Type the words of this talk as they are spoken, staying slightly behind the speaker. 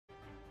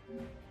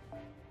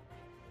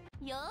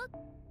よ。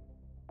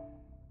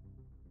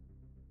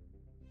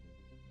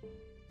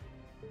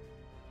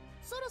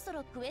そろそ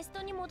ろクエス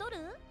トに戻る？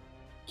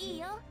いい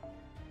よ。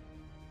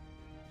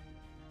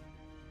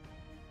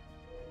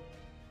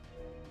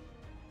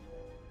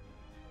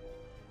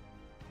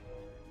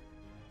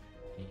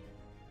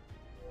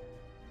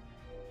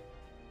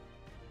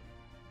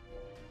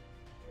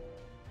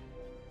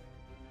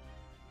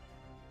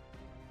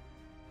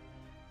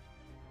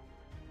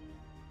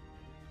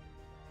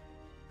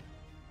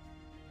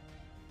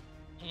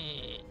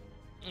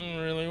I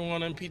really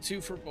want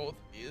NP2 for both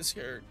these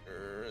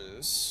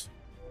characters.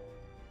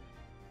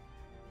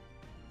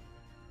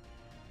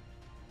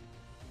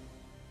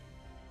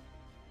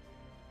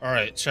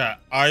 Alright,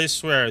 chat. I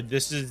swear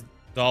this is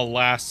the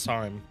last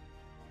time.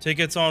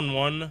 Tickets on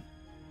one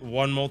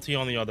multi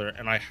on the other,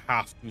 and I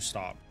have to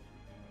stop.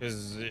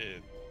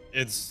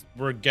 Because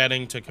we're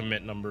getting to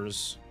commit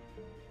numbers.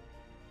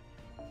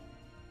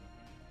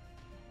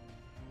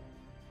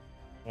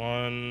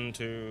 1,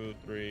 2,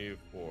 3,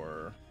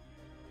 4,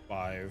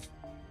 5.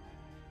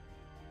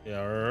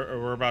 Yeah,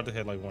 we're about to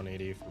hit like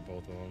 180 for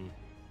both of them.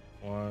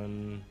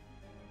 1,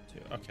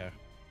 2. Okay.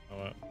 You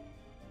know what?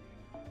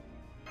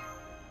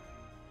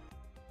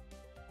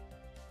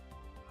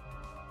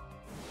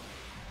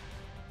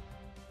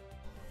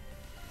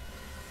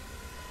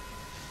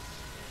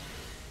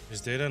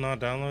 Is data not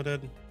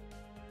downloaded?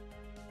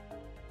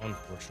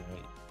 Unfortunate.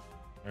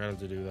 I gotta have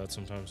to do that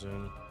sometime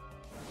soon.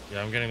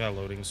 Yeah, I'm getting that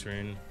loading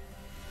screen.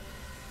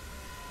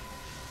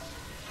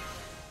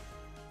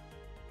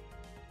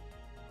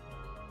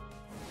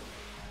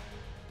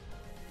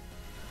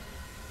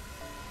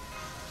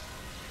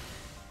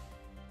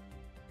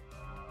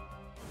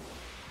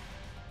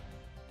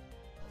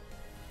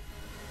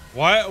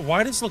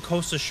 Why does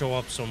Lacosta show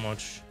up so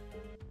much?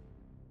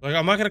 Like,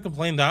 I'm not gonna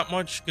complain that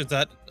much, because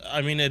that,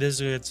 I mean, it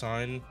is a good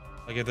sign.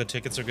 Like, if the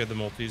tickets are good, the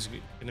multi's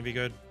gonna be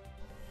good.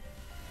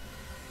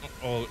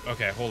 Oh,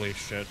 okay, holy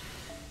shit.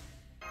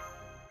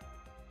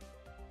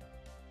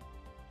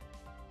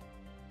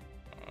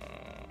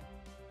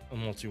 The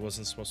multi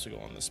wasn't supposed to go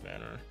on this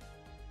banner.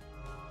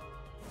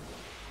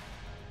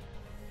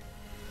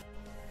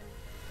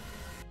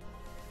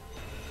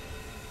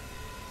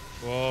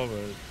 Well, but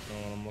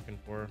not what I'm looking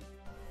for.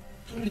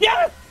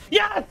 Yes!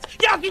 Yes!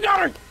 Yes! You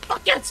got her!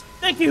 Fuck yes!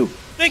 Thank you!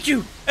 Thank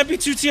you!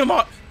 NP2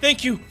 Tiamat!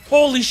 Thank you!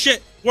 Holy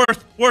shit!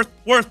 Worth!